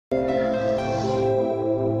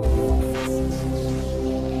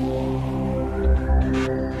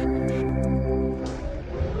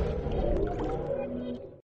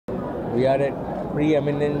We are a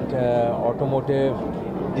preeminent automotive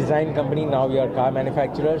design company. Now we are car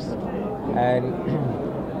manufacturers, and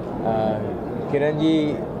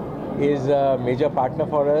Kiranji is a major partner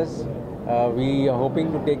for us. We are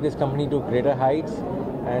hoping to take this company to greater heights,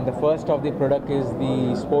 and the first of the product is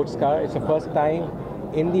the sports car. It's the first time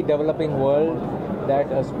in the developing world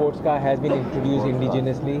that a sports car has been introduced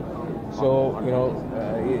indigenously. So,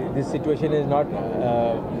 this situation is not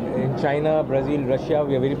in China, Brazil, Russia.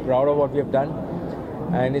 We are very proud of what we have done,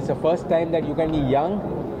 and it's the first time that you can be young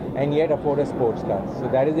and yet afford a sports car. So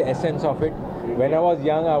that is the essence of it. When I was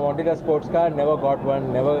young, I wanted a sports car, never got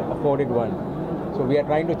one, never afforded one. So we are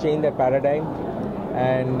trying to change that paradigm,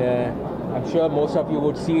 and I'm sure most of you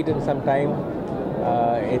would see it in some time.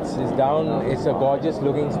 It's a gorgeous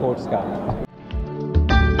looking sports car.